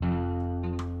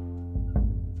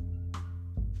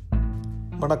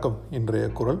வணக்கம். இன்றைய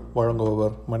குரல்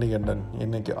வழங்குபவர் மணிகண்டன்.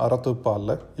 இன்னைக்கு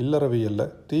அறத்துப்பாலில் இல்லறவியல்ல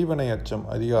தீவினை அச்சம்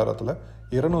அதிகாரத்தில்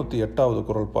 208வது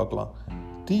குரல் பார்க்கலாம்.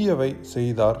 தீயவை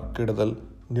செய்தார் கெடுதல்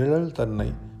நிழல் தன்னை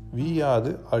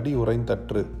வீயாது அடி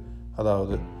உறைந்தற்று.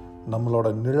 அதாவது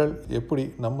நம்மளோட நிழல் எப்படி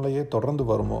நம்மளையே தொடர்ந்து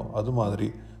வருமோ அது மாதிரி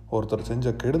ஒருத்தர்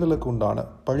செஞ்ச கெடுதலுக்கு உண்டான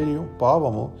பழியும்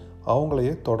பாவமும்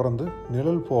அவங்களையே தொடர்ந்து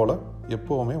நிழல் போல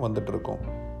எப்போவுமே வந்துட்டு இருக்கும்.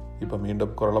 இப்போ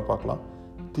மீண்டும் குரலை பார்க்கலாம்.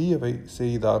 தீயவை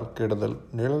செய்தார் கெடுதல்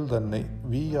நிழல் தன்னை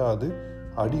வீயாது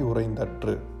அடி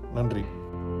உறைந்தற்று. நன்றி.